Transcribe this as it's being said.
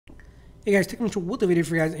Hey guys, technical with the video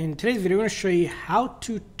for you guys. In today's video, I'm going to show you how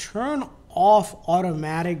to turn off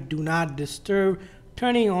automatic do not disturb,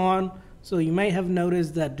 turning on. So you might have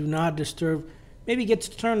noticed that do not disturb maybe gets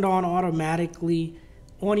turned on automatically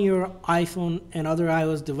on your iPhone and other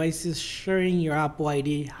iOS devices sharing your Apple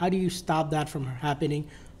ID. How do you stop that from happening?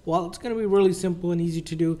 Well, it's going to be really simple and easy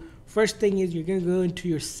to do. First thing is you're going to go into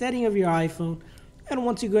your setting of your iPhone, and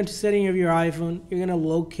once you go into setting of your iPhone, you're going to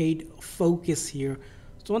locate focus here.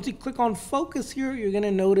 So once you click on focus here, you're going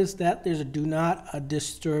to notice that there's a do not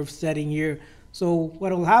disturb setting here. So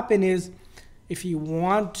what will happen is if you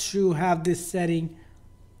want to have this setting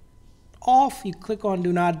off, you click on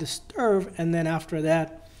do not disturb, and then after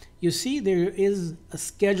that you see there is a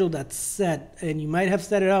schedule that's set, and you might have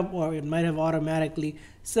set it up or it might have automatically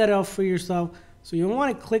set it up for yourself. So you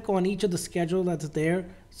want to click on each of the schedule that's there.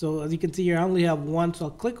 So as you can see here, I only have one, so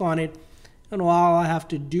I'll click on it, and all I have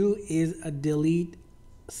to do is a delete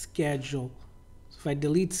schedule. So if I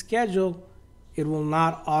delete schedule, it will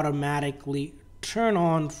not automatically turn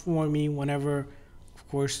on for me whenever, of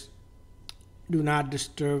course, do not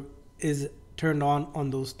disturb is turned on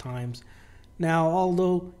those times. Now,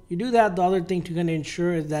 although you do that, the other thing to kind of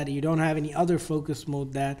ensure is that you don't have any other focus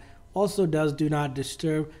mode that also does do not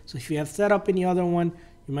disturb. So if you have set up any other one,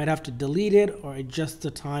 you might have to delete it or adjust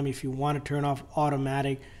the time if you want to turn off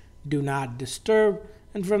automatic do not disturb.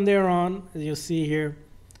 And from there on, as you'll see here,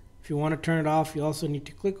 if you want to turn it off, you also need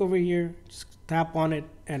to click over here, just tap on it,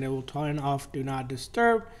 and it will turn off do not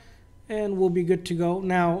disturb, and we'll be good to go.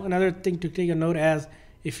 Now, another thing to take a note as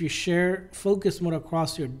if you share focus mode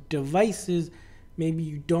across your devices, maybe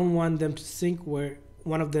you don't want them to sync where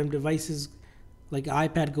one of them devices like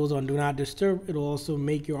iPad goes on do not disturb, it'll also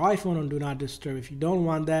make your iPhone on do not disturb. If you don't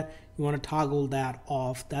want that, you want to toggle that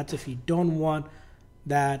off. That's if you don't want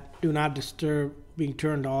that do not disturb being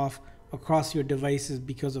turned off across your devices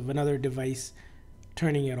because of another device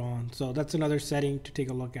turning it on. So that's another setting to take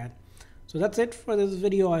a look at. So that's it for this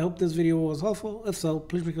video. I hope this video was helpful. If so,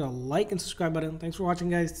 please click the like and subscribe button. Thanks for watching,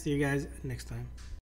 guys. See you guys next time.